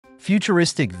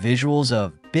Futuristic visuals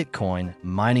of Bitcoin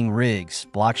mining rigs,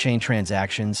 blockchain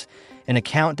transactions, and a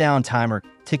countdown timer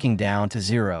ticking down to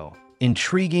zero.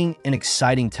 Intriguing and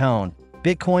exciting tone,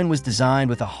 Bitcoin was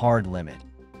designed with a hard limit.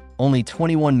 Only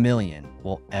 21 million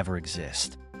will ever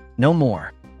exist. No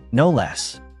more, no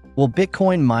less. Will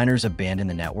Bitcoin miners abandon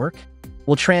the network?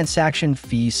 Will transaction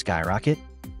fees skyrocket?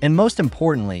 And most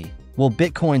importantly, will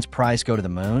Bitcoin's price go to the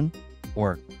moon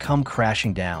or come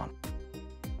crashing down?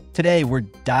 Today, we're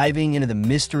diving into the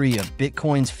mystery of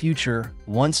Bitcoin's future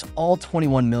once all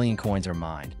 21 million coins are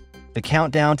mined. The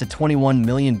countdown to 21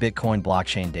 million Bitcoin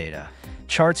blockchain data,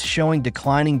 charts showing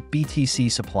declining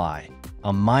BTC supply,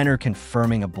 a miner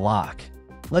confirming a block.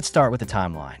 Let's start with the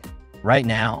timeline. Right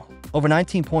now, over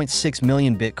 19.6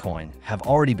 million Bitcoin have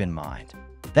already been mined.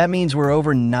 That means we're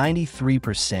over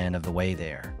 93% of the way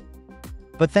there.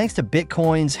 But thanks to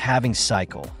Bitcoin's halving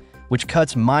cycle, which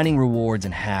cuts mining rewards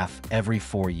in half every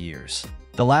 4 years,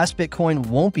 the last Bitcoin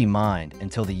won't be mined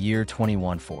until the year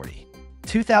 2140.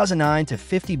 2009 to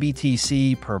 50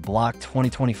 BTC per block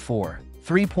 2024,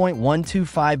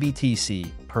 3.125 BTC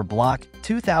per block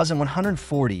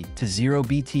 2140 to 0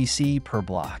 BTC per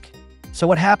block. So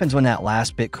what happens when that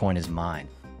last Bitcoin is mined?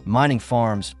 Mining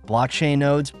farms, blockchain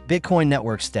nodes, Bitcoin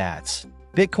network stats.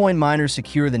 Bitcoin miners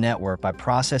secure the network by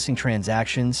processing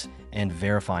transactions and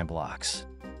verifying blocks.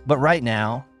 But right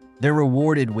now, they're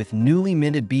rewarded with newly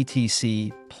minted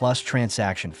BTC plus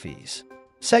transaction fees.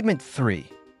 Segment 3.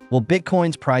 Will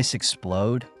Bitcoin's price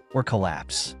explode or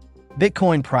collapse?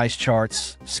 Bitcoin price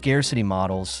charts, scarcity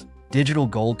models, digital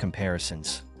gold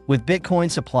comparisons. With Bitcoin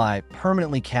supply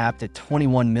permanently capped at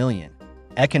 21 million,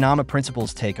 economic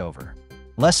principles take over.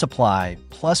 Less supply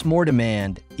plus more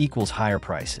demand equals higher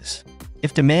prices.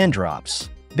 If demand drops,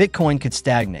 Bitcoin could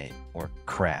stagnate or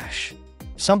crash.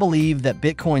 Some believe that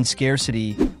Bitcoin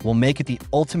scarcity will make it the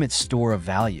ultimate store of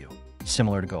value,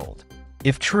 similar to gold.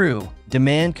 If true,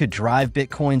 demand could drive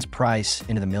Bitcoin's price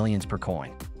into the millions per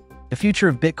coin. The future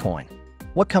of Bitcoin.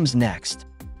 What comes next?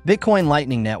 Bitcoin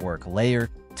Lightning Network, Layer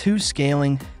 2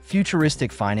 scaling,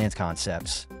 futuristic finance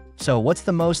concepts. So what's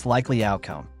the most likely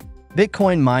outcome?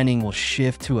 Bitcoin mining will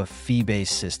shift to a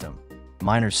fee-based system.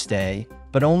 Miners stay,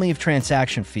 but only if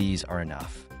transaction fees are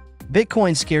enough.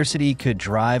 Bitcoin scarcity could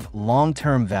drive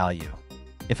long-term value.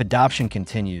 If adoption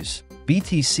continues,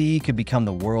 BTC could become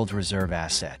the world's reserve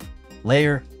asset.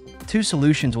 Layer 2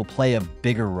 solutions will play a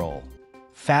bigger role.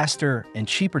 Faster and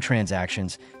cheaper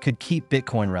transactions could keep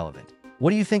Bitcoin relevant.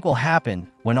 What do you think will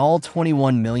happen when all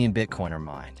 21 million Bitcoin are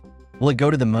mined? Will it go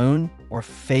to the moon or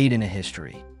fade into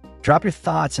history? Drop your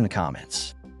thoughts in the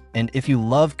comments. And if you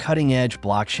love cutting-edge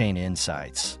blockchain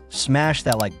insights, smash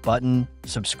that like button,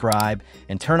 subscribe,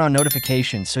 and turn on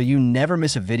notifications so you never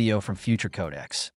miss a video from Future Codex.